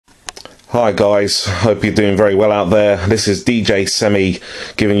Hi guys, hope you're doing very well out there. This is DJ Semi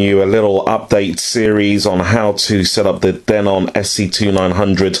giving you a little update series on how to set up the Denon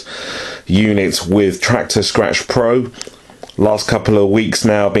SC2900 unit with Traktor Scratch Pro. Last couple of weeks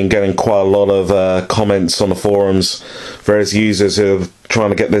now I've been getting quite a lot of comments on the forums, various users who are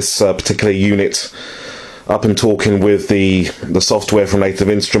trying to get this particular unit up and talking with the software from Native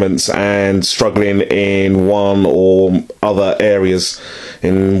Instruments and struggling in one or other areas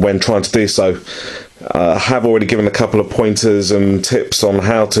when trying to do so. I have already given a couple of pointers and tips on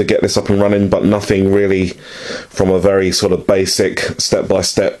how to get this up and running, but nothing really from a very sort of basic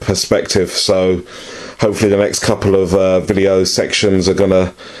step-by-step perspective. So hopefully the next couple of video sections are going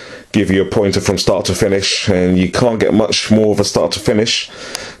to give you a pointer from start to finish, and you can't get much more of a start to finish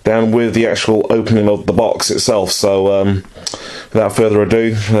down with the actual opening of the box itself. So without further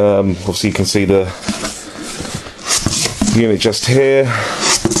ado, obviously you can see the unit just here.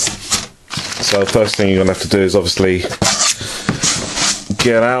 So first thing you're going to have to do is obviously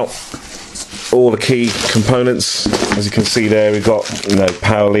get out all the key components. As you can see there, we've got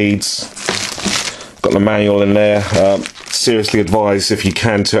power leads, got the manual in there. Seriously advise, if you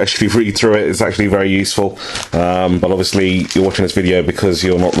can, to actually read through it. It's actually very useful, but obviously you're watching this video because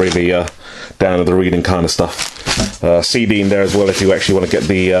you're not really down to the reading kind of stuff. CD in there as well if you actually want to get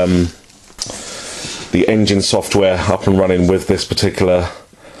the engine software up and running with this particular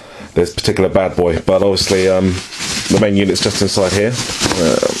bad boy. But obviously the main unit's just inside here.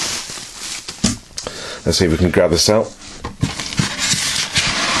 Let's see if we can grab this out.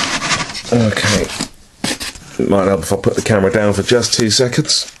 Okay. It might help if I put the camera down for just 2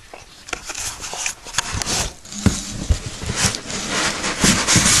 seconds.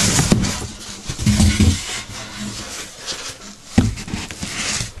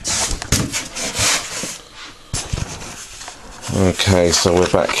 Okay, so we're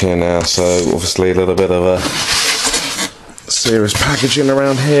back here now. So obviously a little bit of a serious packaging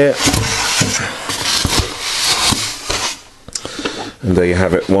around here. And there you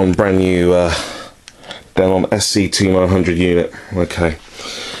have it, one brand new Denon SC2900 unit. Okay,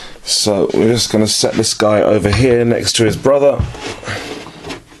 so we're just going to set this guy over here next to his brother,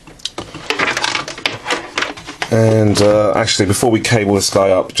 and actually before we cable this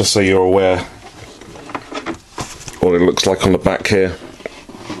guy up, just so you're aware what it looks like on the back here.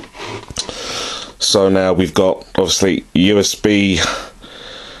 So now we've got obviously USB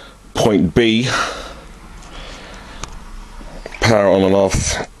point B, power on and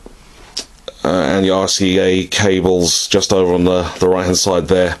off, and the RCA cables just over on the right hand side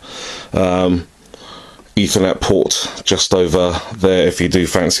there. Ethernet port just over there if you do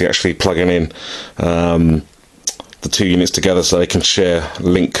fancy actually plugging in the two units together so they can share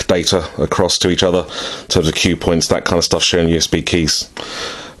link data across to each other in terms of cue points, that kind of stuff, sharing USB keys.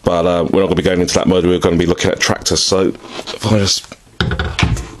 But we're not going to be going into that mode. We're going to be looking at Traktors. So if I just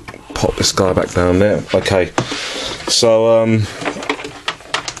pop this guy back down there. Okay, so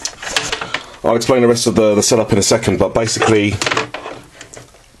I'll explain the rest of the setup in a second, but basically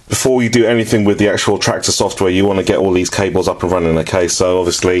before you do anything with the actual Traktor software, you want to get all these cables up and running. Okay, so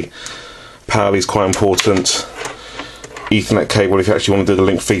obviously power is quite important. Ethernet cable if you actually want to do the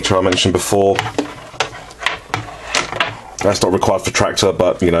link feature I mentioned before. That's not required for Traktor,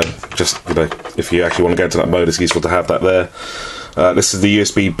 but just if you actually want to go into that mode, it's useful to have that there. This is the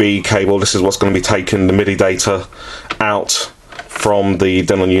USB-B cable. This is what's going to be taking the MIDI data out from the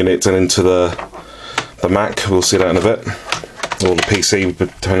Denon unit and into the Mac. We'll see that in a bit, or the PC,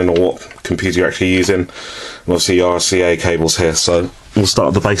 depending on what computer you're actually using. We'll see RCA cables here. So we'll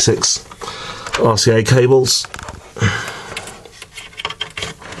start with the basics. RCA cables.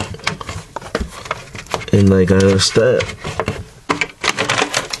 In they go, there.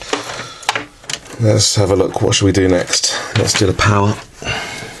 Let's have a look. What should we do next? Let's do the power.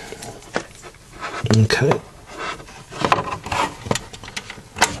 Okay.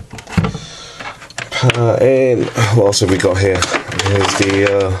 Power in. What else have we got here? Here's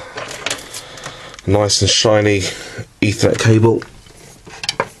the nice and shiny Ethernet cable.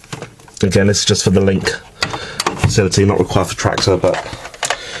 Again, this is just for the link facility, not required for Traktor, but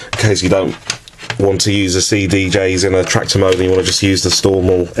in case you don't want to use the CDJs in a Traktor mode and you want to just use the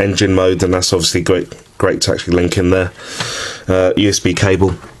normal engine mode, then that's obviously great to actually link in there. USB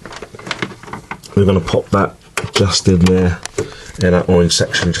cable, we're going to pop that just in there in that orange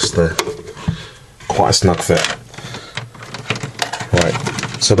section just there. Quite a snug fit. Right,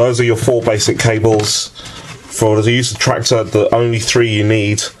 so those are your 4 basic cables. For the use of Traktor, the only 3 you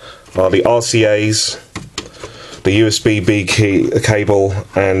need are the RCAs, the USB-B cable,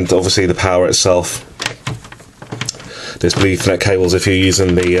 and obviously the power itself. this blue Ethernet cables if you're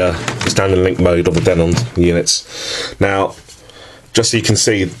using the standard link mode of the Denon units. Now, just so you can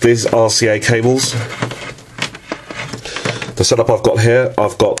see, these RCA cables, the setup I've got here,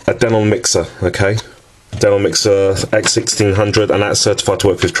 I've got a Denon mixer, okay? Denon mixer X1600, and that's certified to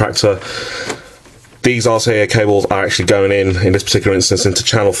work with Traktor. These RCA cables are actually going in this particular instance, into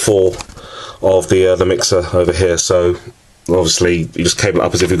channel 4 of the mixer over here. So obviously you just cable it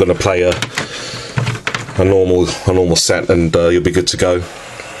up as if you're going to play a normal set, and you'll be good to go.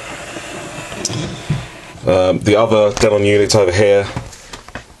 The other Denon unit over here,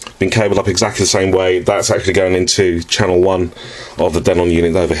 been cabled up exactly the same way. That's actually going into channel 1 of the Denon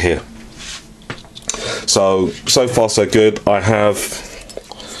unit over here. So far so good. I have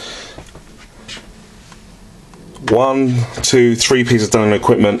 1, 2, 3 pieces of Denon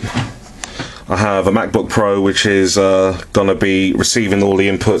equipment. I have a MacBook Pro, which is going to be receiving all the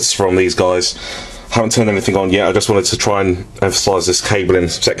inputs from these guys. Haven't turned anything on yet. I just wanted to try and emphasize this cabling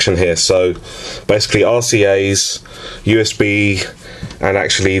section here. So basically RCAs, USB, and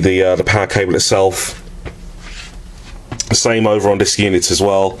actually the power cable itself. The same over on this unit as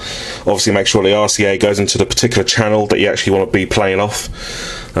well. Obviously make sure the RCA goes into the particular channel that you actually want to be playing off.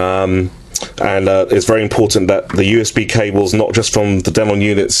 And it's very important that the USB cables, not just from the Denon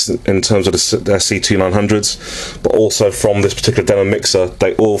units in terms of the SC2900s, but also from this particular Denon mixer,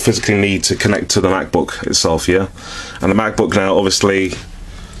 they all physically need to connect to the MacBook itself, yeah? And the MacBook now, obviously,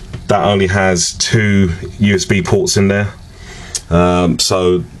 that only has 2 USB ports in there,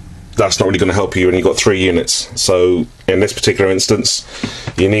 so that's not really going to help you when you've got 3 units. So in this particular instance,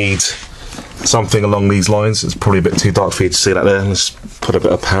 you need something along these lines. It's probably a bit too dark for you to see that there. Let's put a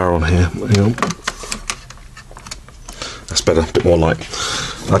bit of power on here. That's better, a bit more light.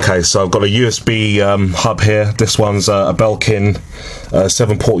 Okay, so I've got a USB hub here. This one's a Belkin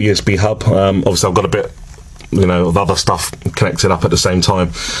 7-port USB hub. Obviously I've got a bit, of other stuff connected up at the same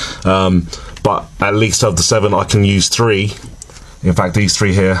time. But at least of the 7, I can use 3. In fact, these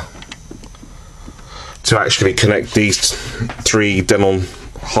 3 here, to actually connect these 3 Denon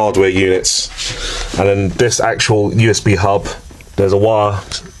hardware units. And then this actual USB hub, there's a wire,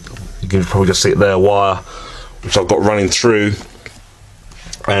 you can probably just see it there, a wire which I've got running through,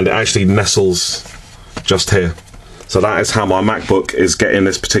 and it actually nestles just here. So that is how my MacBook is getting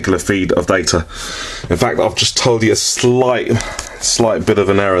this particular feed of data. In fact, I've just told you a slight bit of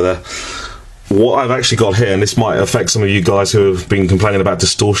an error there. What I've actually got here, and this might affect some of you guys who have been complaining about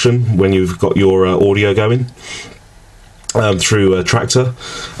distortion when you've got your audio going through Traktor.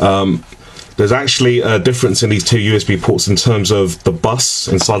 There's actually a difference in these 2 USB ports in terms of the bus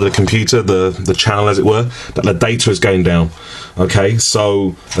inside of the computer, the channel as it were, that the data is going down. Okay,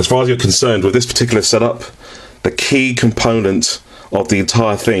 so as far as you're concerned with this particular setup, the key component of the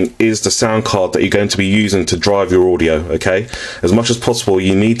entire thing is the sound card that you're going to be using to drive your audio. Okay, as much as possible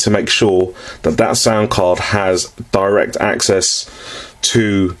you need to make sure that that sound card has direct access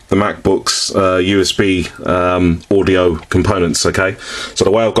to the MacBook's USB audio components. Okay, so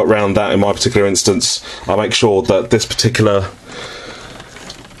the way I've got around that in my particular instance, I make sure that this particular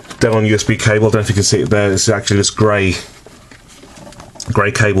Denon USB cable, I don't know if you can see it there, it's actually this grey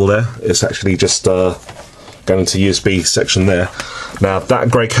cable there. It's actually just going into USB section there. Now that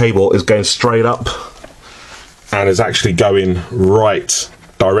grey cable is going straight up and is actually going right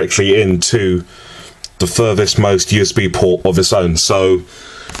directly into the furthest most USB port of its own. So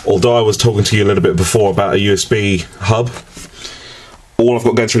although I was talking to you a little bit before about a USB hub, all I've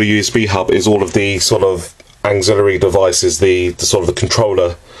got going through the USB hub is all of the sort of auxiliary devices, the sort of the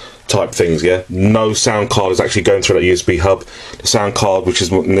controller type things, yeah? No sound card is actually going through that USB hub. The sound card, which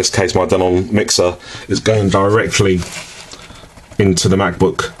is in this case my Denon mixer, is going directly into the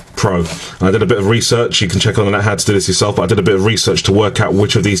MacBook Pro. And I did a bit of research, you can check on the net how to do this yourself, but I did a bit of research to work out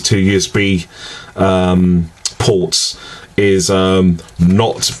which of these 2 USB ports is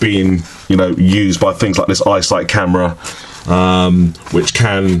not being used by things like this iSight camera, which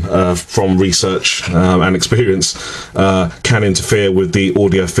can, from research and experience, can interfere with the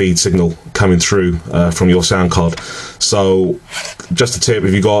audio feed signal coming through from your sound card. So just a tip,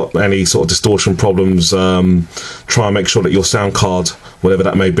 if you've got any sort of distortion problems, try and make sure that your sound card, whatever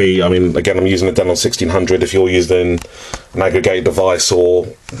that may be, I mean, again, I'm using a Denon 1600. If you're using an aggregated device or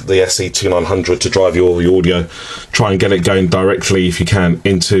the SC2900 to drive your audio, try and get it going directly, if you can,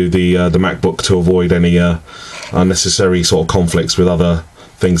 into the MacBook to avoid any unnecessary sort of conflicts with other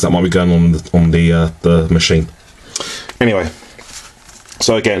things that might be going on the machine. Anyway,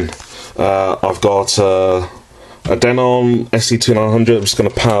 so again, I've got a Denon SC2900. I'm just going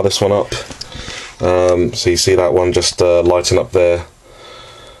to power this one up. So you see that one just lighting up there.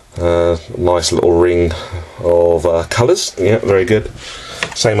 Nice little ring of colours. Yeah, very good.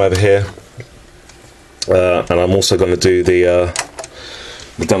 Same over here. And I'm also going to do the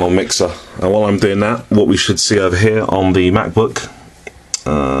Denon mixer. And while I'm doing that, what we should see over here on the MacBook,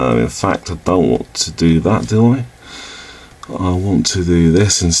 in fact I don't want to do that, do I? I want to do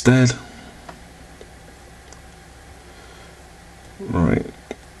this instead. Right,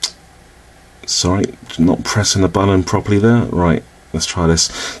 sorry, not pressing the button properly there. Right, let's try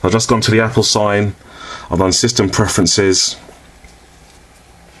this. I've just gone to the Apple sign, I've done system preferences.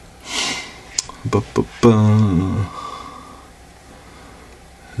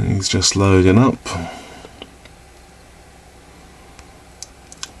 It's just loading up.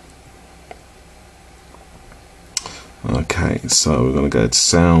 Okay, so we're going to go to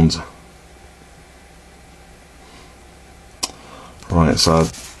sound. Right, so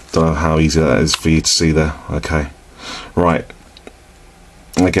I don't know how easy that is for you to see there. Okay, right.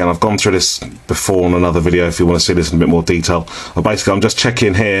 Again, I've gone through this before on another video if you want to see this in a bit more detail. But basically, I'm just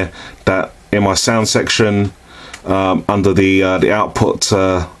checking here that in my sound section, under the output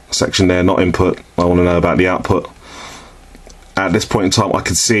section there, not input, I want to know about the output. At this point in time, I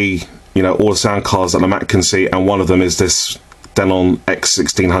can see, you know, all the sound cards that the Mac can see, and one of them is this Denon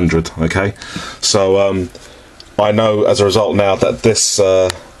X1600. Okay, so I know as a result now that this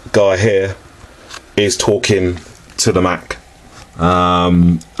guy here is talking to the Mac.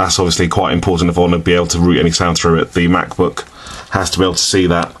 That's obviously quite important if I want to be able to route any sound through it. The MacBook has to be able to see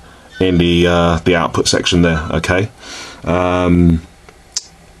that in the output section there. Okay,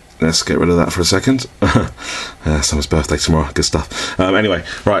 let's get rid of that for a second. Someone's birthday tomorrow, good stuff. Anyway,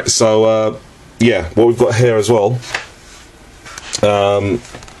 right, so yeah, what we've got here as well, I'm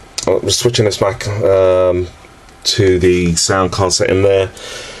just switching this back to the sound card setting there,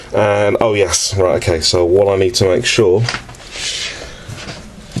 and oh yes, right, okay, so what I need to make sure,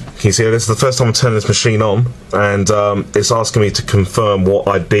 can you see this is the first time I'm turning this machine on, and it's asking me to confirm what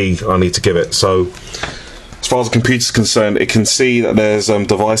ID I need to give it. So as far as the computer's concerned, it can see that there's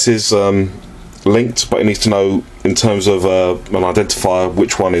devices linked, but it needs to know in terms of an identifier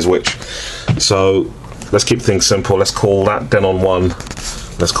which one is which. So let's keep things simple. Let's call that Denon 1,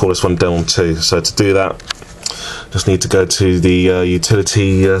 let's call this one Denon 2. So to do that, just need to go to the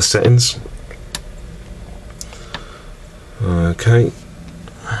utility settings. Okay.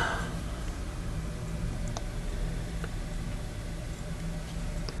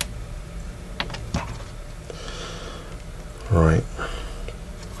 Right.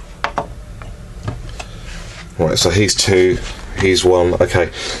 Right, so he's 2, he's 1.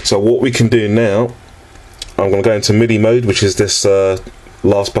 Okay, so what we can do now, I'm going to go into MIDI mode, which is this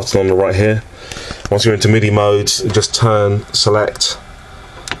last button on the right here. Once you're into MIDI mode, just turn, select,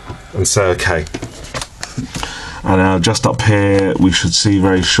 and say OK. And now just up here, we should see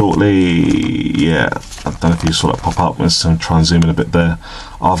very shortly, yeah, I don't know if you saw that pop up, let's try and zoom in a bit there.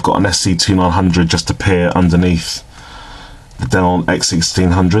 I've got an SC2900 just appear underneath the Denon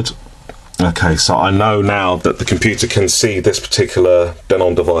X1600. Okay, so I know now that the computer can see this particular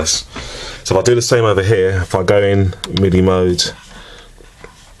Denon device. So if I do the same over here, if I go in MIDI mode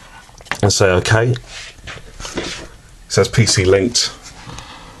and say OK, it says PC linked,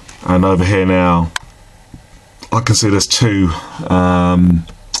 and over here now I can see there's 2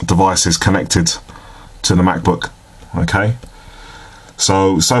 devices connected to the MacBook. Okay,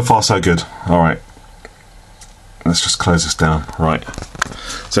 so far so good. Alright, let's just close this down. Right,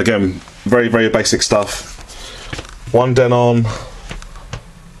 so again, very basic stuff. One Denon,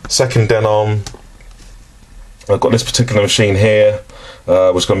 second Denon. I've got this particular machine here,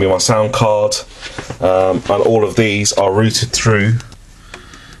 which is going to be my sound card, and all of these are routed through,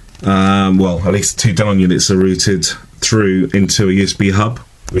 well, at least 2 Denon units are routed through into a USB hub,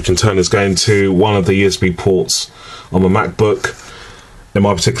 which in turn is going to one of the USB ports on my MacBook. In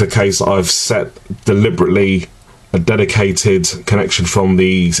my particular case, I've set deliberately a dedicated connection from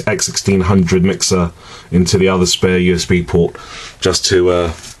the X1600 mixer into the other spare USB port, just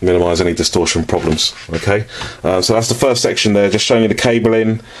to minimize any distortion problems. Okay, so that's the first section there, just showing you the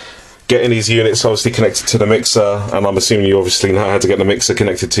cabling, getting these units obviously connected to the mixer, and I'm assuming you obviously know how to get the mixer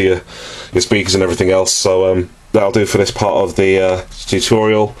connected to your speakers and everything else. So that'll do for this part of the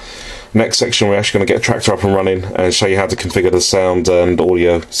tutorial. Next section, we're actually going to get Traktor up and running and show you how to configure the sound and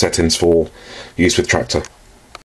audio settings for use with Traktor.